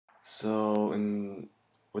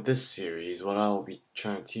With this series, what I'll be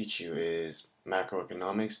trying to teach you is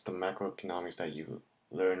macroeconomics, the macroeconomics that you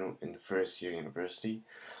learn in first year university.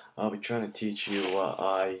 I'll be trying to teach you what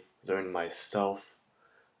I learned myself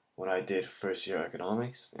when I did first year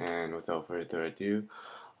economics. And without further ado,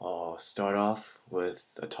 I'll start off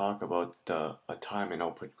with a talk about a time and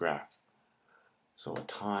output graph. So a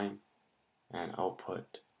time and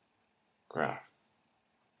output graph.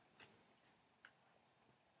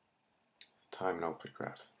 Time and output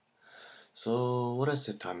graph. So what is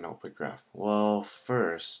a time and output graph? Well,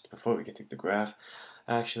 first, before we get to the graph,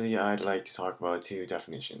 actually I'd like to talk about two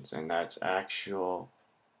definitions, and that's actual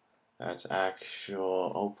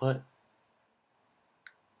output,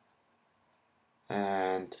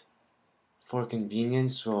 and for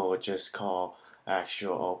convenience we'll just call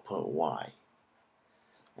actual output Y.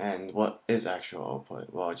 And what is actual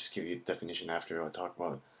output? Well, I'll just give you the definition after I'll talk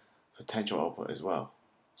about potential output as well.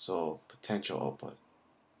 So potential output.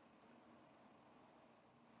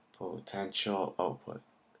 Potential output.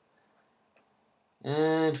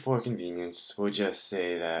 And for convenience, we'll just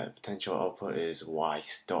say that potential output is Y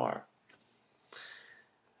star.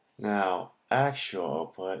 Now, actual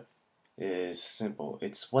output is simple.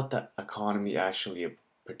 It's what the economy actually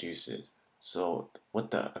produces. So, what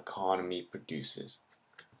the economy produces.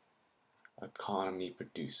 Economy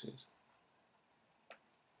produces.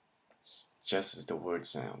 Just as the word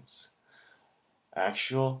sounds.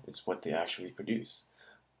 Actual is what they actually produce.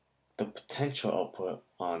 The potential output,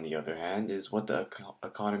 on the other hand, is what the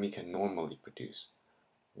economy can normally produce.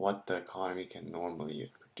 What the economy can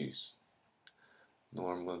normally produce.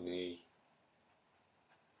 Normally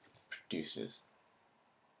produces.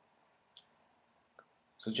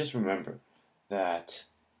 So just remember that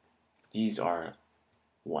these are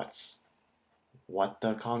what's. What the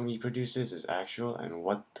economy produces is actual, and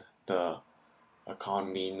what the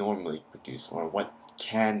economy normally produces, or what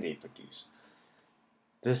can they produce.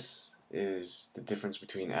 This is the difference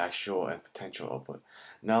between actual and potential output.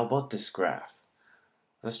 Now about this graph.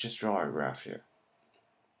 Let's just draw our graph here.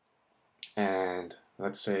 And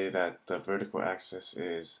let's say that the vertical axis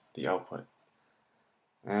is the output,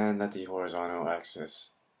 and that the horizontal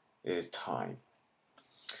axis is time.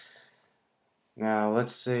 Now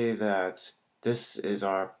let's say that this is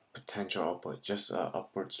our potential output, just a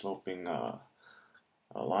upward sloping a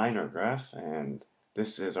line or graph, and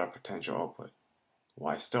this is our potential output,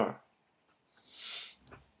 Y star.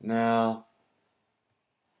 Now,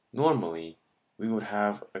 normally we would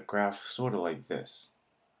have a graph sort of like this,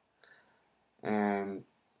 and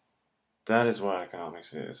that is what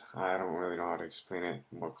economics is. I don't really know how to explain it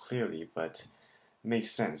more clearly, but it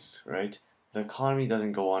makes sense, right? The economy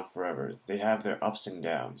doesn't go on forever. They have their ups and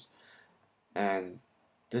downs, and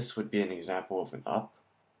this would be an example of an up,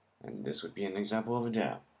 and this would be an example of a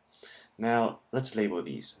down. Now, let's label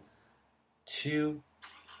these. 2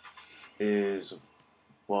 is,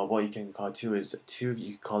 well, what you can call 2 is 2,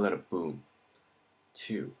 you call it a boom.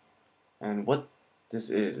 2. And what this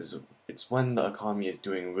is it's when the economy is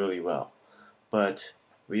doing really well. But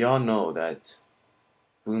we all know that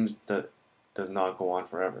booms does not go on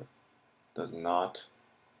forever. Does not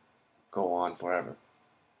go on forever.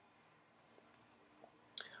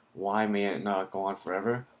 Why may it not go on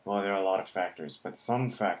forever? Well, there are a lot of factors, but some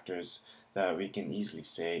factors that we can easily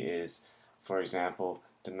say is, for example,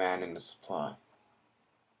 demand and the supply.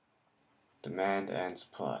 Demand and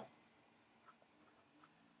supply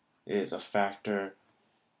is a factor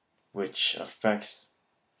which affects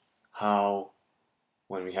how,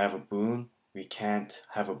 when we have a boom, we can't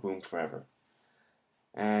have a boom forever.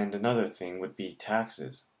 And another thing would be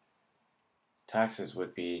taxes. Taxes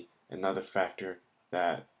would be another factor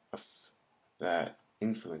that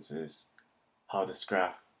influences how this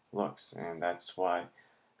graph looks, and that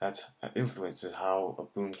influences how a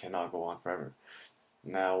boom cannot go on forever.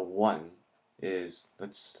 Now, 1 is,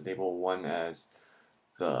 let's label 1 as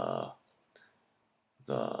the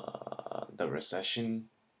recession,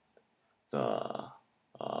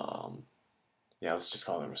 let's just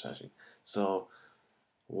call it recession. So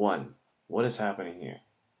 1, what is happening here?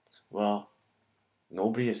 Well,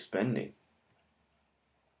 nobody is spending.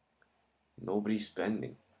 Nobody's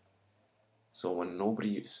spending. So when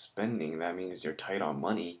nobody is spending, that means they're tight on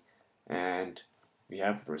money, and we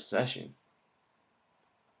have a recession.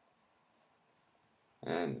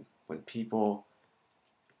 And when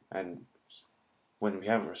we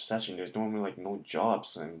have a recession, there's normally like no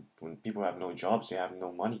jobs, and when people have no jobs, they have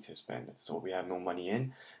no money to spend. So we have no money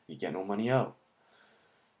in, we get no money out.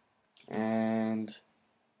 And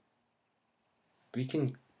we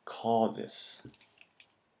can call this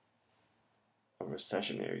a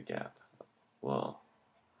recessionary gap. Well,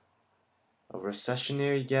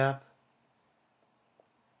 recessionary gap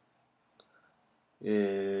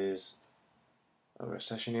is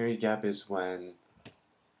when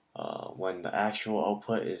the actual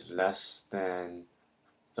output is less than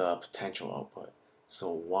the potential output. So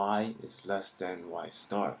y is less than y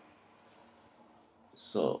star.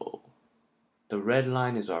 So the red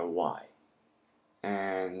line is our y,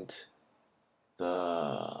 and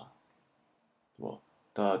the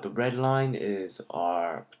the red line is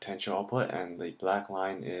our potential output, and the black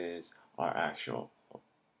line is our actual.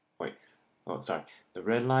 Wait, oh sorry. The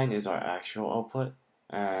red line is our actual output,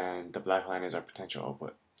 and the black line is our potential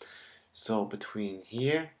output. So between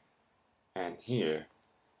here and here,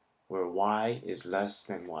 where y is less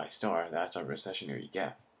than y star, that's our recessionary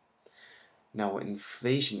gap. Now,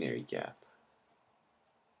 inflationary gap,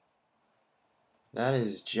 that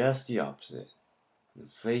is just the opposite.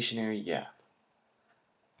 Inflationary gap.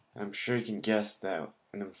 I'm sure you can guess that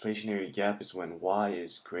an inflationary gap is when y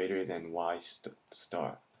is greater than y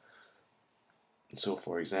star. So,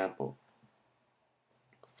 for example,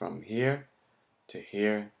 from here to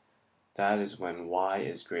here, that is when y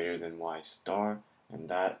is greater than y star, and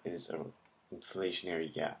that is an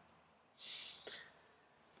inflationary gap.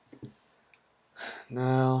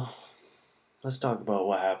 Now, let's talk about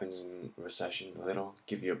what happens in a recession a little,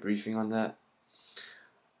 give you a briefing on that.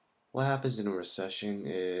 What happens in a recession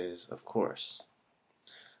is, of course,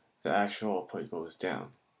 the actual output goes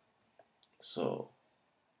down. So,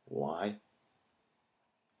 y,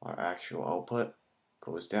 our actual output,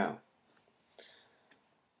 goes down.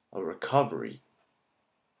 A recovery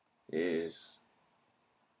is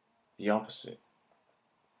the opposite,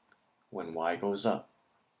 when y goes up.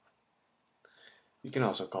 You can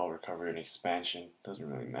also call recovery an expansion, doesn't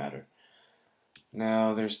really matter.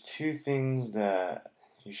 Now, there's two things that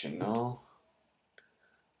you should know,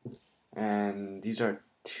 and these are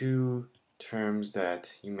two terms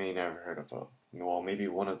that you may never heard about. Well, maybe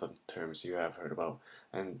one of the terms you have heard about,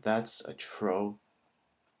 and that's a Tro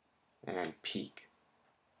and Peak.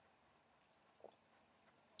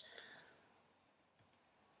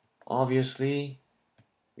 Obviously,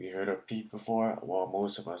 we heard of peak before. Well,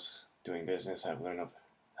 most of us doing business have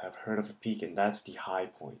heard of a peak, and that's the high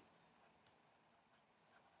point.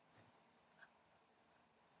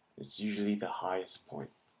 It's usually the highest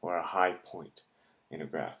point, or a high point in a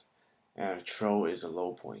graph, and a Tro is a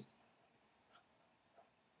low point.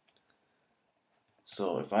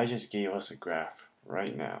 So if I just gave us a graph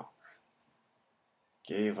right now,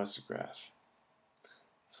 so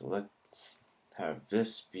let's have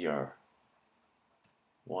this be our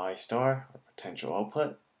y star, our potential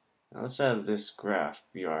output. Now let's have this graph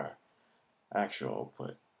be our actual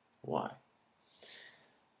output, y.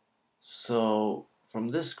 So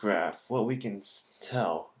from this graph, what we can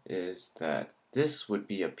tell is that this would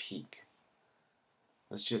be a peak.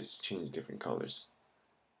 Let's just change different colors.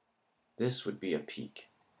 This would be a peak,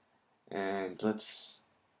 and let's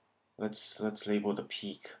label the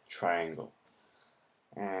peak triangle.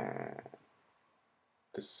 And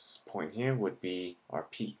this point here would be our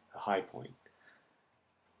peak, a high point.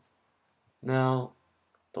 Now,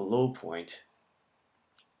 the low point,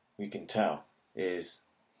 we can tell, is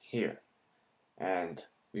here, and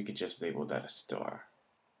we could just label that a star.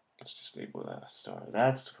 Let's just label that a star.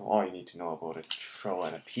 That's all you need to know about a Tro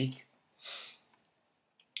and a Peak.